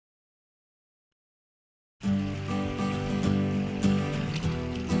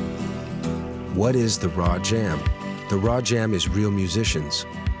What is the Raw Jam? The Raw Jam is real musicians,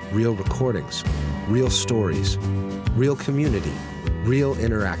 real recordings, real stories, real community, real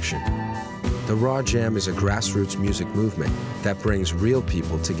interaction. The Raw Jam is a grassroots music movement that brings real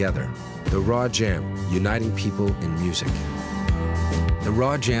people together. The Raw Jam, uniting people in music. The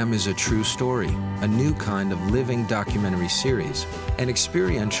Raw Jam is a true story, a new kind of living documentary series, an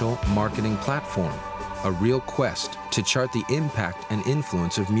experiential marketing platform, a real quest to chart the impact and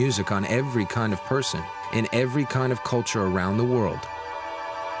influence of music on every kind of person, in every kind of culture around the world.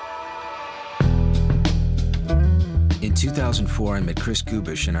 In 2004, I met Chris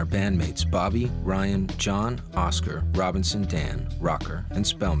Gubish and our bandmates Bobby, Ryan, John, Oscar, Robinson, Dan, Rocker, and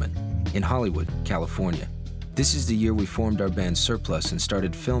Spellman in Hollywood, California. This is the year we formed our band Surplus and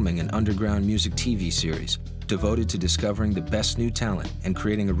started filming an underground music TV series devoted to discovering the best new talent and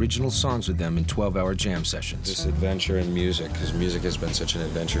creating original songs with them in 12-hour jam sessions. This adventure in music, because music has been such an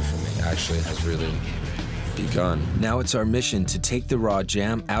adventure for me, actually has really begun. Now it's our mission to take the Raw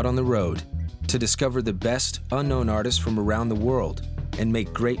Jam out on the road, to discover the best unknown artists from around the world and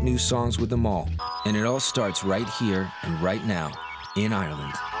make great new songs with them all. And it all starts right here and right now in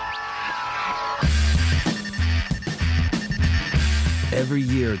Ireland. Every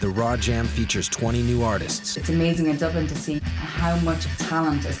year, the Raw Jam features 20 new artists. It's amazing in Dublin to see how much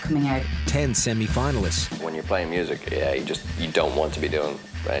talent is coming out. 10 semi-finalists. When you're playing music, yeah, you don't want to be doing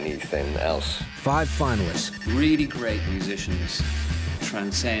anything else. 5 finalists. Really great musicians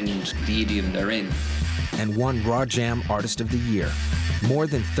transcend the idiom they're in. And 1 Raw Jam Artist of the Year. More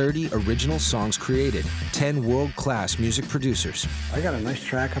than 30 original songs created, 10 world-class music producers. I got a nice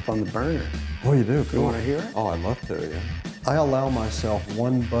track up on the burner. Oh, you do? Cool. You want to hear it? Oh, I'd love to, yeah. I allow myself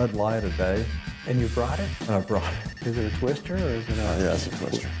 1 Bud Light a day. And you brought it? I brought it. Is it a twister or is it a... yeah, it's a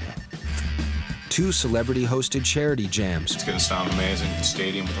twister. 2 celebrity-hosted charity jams. It's going to sound amazing. The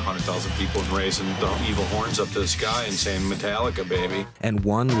stadium with 100,000 people and raising the evil horns up to the sky and saying Metallica, baby. And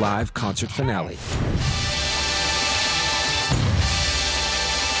 1 live concert finale.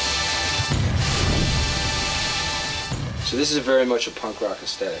 So this is very much a punk rock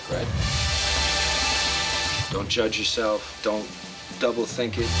aesthetic, right? Don't judge yourself, don't double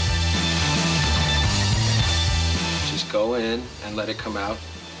think it. Just go in and let it come out.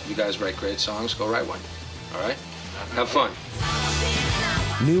 You guys write great songs, go write one, all right? Have fun.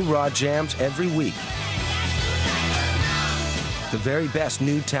 New Raw Jams every week. The very best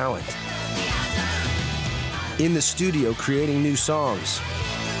new talent. In the studio creating new songs.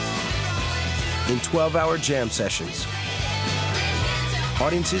 In 12-hour jam sessions.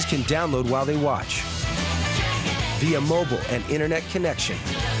 Audiences can download while they watch. Via mobile and internet connection.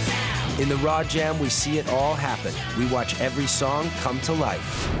 In the Raw Jam, we see it all happen. We watch every song come to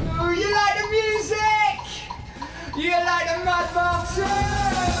life. Oh, you like the music? You like the mad boxer?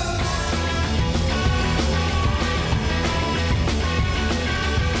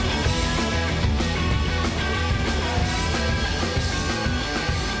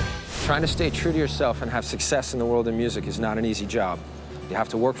 Trying to stay true to yourself and have success in the world of music is not an easy job. You have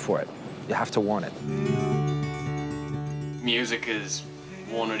to work for it. You have to want it. Music is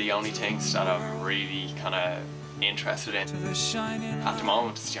one of the only things that I'm really kind of interested in. At the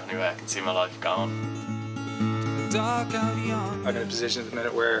moment, it's the only way I can see my life going. I'm in a position at the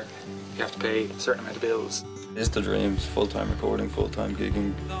minute where you have to pay a certain amount of bills. It's the dream, full-time recording, full-time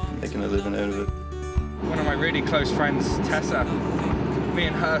gigging, making a living out of it. One of my really close friends, Tessa, me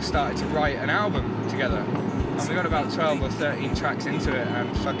and her started to write an album together. And we got about 12 or 13 tracks into it,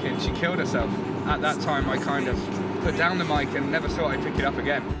 and fucking she killed herself. At that time, I kind of put down the mic and never thought I'd pick it up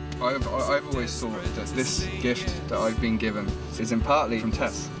again. I've always thought that this gift that I've been given is in partly from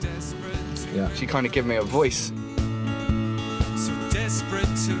Tess. Yeah. She kind of gave me a voice. So desperate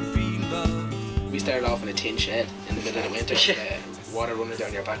to be loved. We started off in a tin shed in the middle of the winter, water running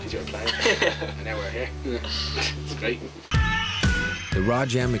down your back as you were playing, and now we're here. It's great. The Raw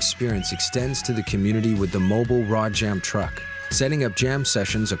Jam experience extends to the community with the mobile Raw Jam truck, setting up jam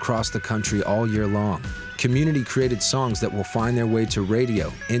sessions across the country all year long. Community-created songs that will find their way to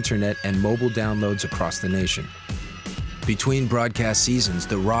radio, internet, and mobile downloads across the nation. Between broadcast seasons,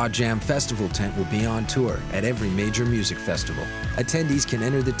 the Raw Jam Festival tent will be on tour at every major music festival. Attendees can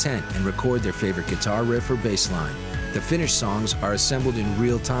enter the tent and record their favorite guitar riff or bass line. The finished songs are assembled in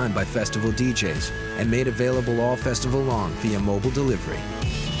real time by festival DJs and made available all festival long via mobile delivery.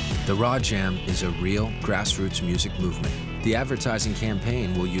 The Raw Jam is a real grassroots music movement. The advertising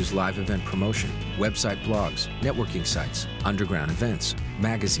campaign will use live event promotion, website blogs, networking sites, underground events,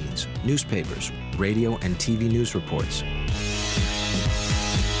 magazines, newspapers, radio and TV news reports.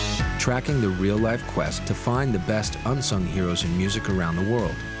 Tracking the real-life quest to find the best unsung heroes in music around the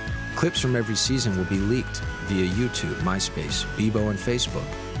world. Clips from every season will be leaked via YouTube, MySpace, Bebo, and Facebook.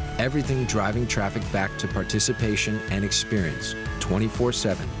 Everything driving traffic back to participation and experience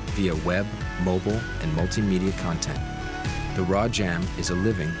 24/7 via web, mobile, and multimedia content. The Raw Jam is a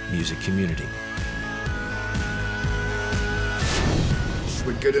living music community.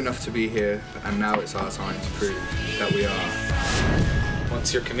 We're good enough to be here, and now it's our time to prove that we are.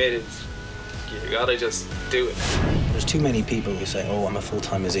 Once you're committed, you gotta just do it. There's too many people who say, oh, I'm a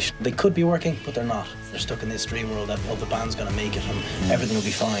full-time musician. They could be working, but they're not. They're stuck in this dream world that, oh, the band's gonna make it and everything will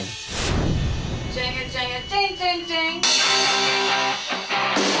be fine. Ding it, ding it, ding, ding, ding.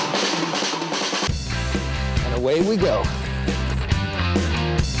 And away we go.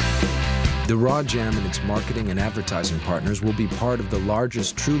 The Raw Jam and its marketing and advertising partners will be part of the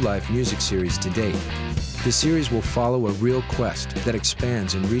largest True Life music series to date. The series will follow a real quest that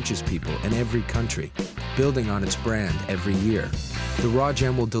expands and reaches people in every country, building on its brand every year. The Raw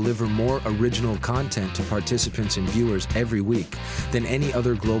Jam will deliver more original content to participants and viewers every week than any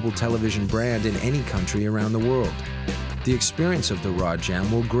other global television brand in any country around the world. The experience of the Raw Jam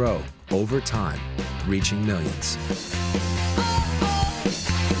will grow over time, reaching millions.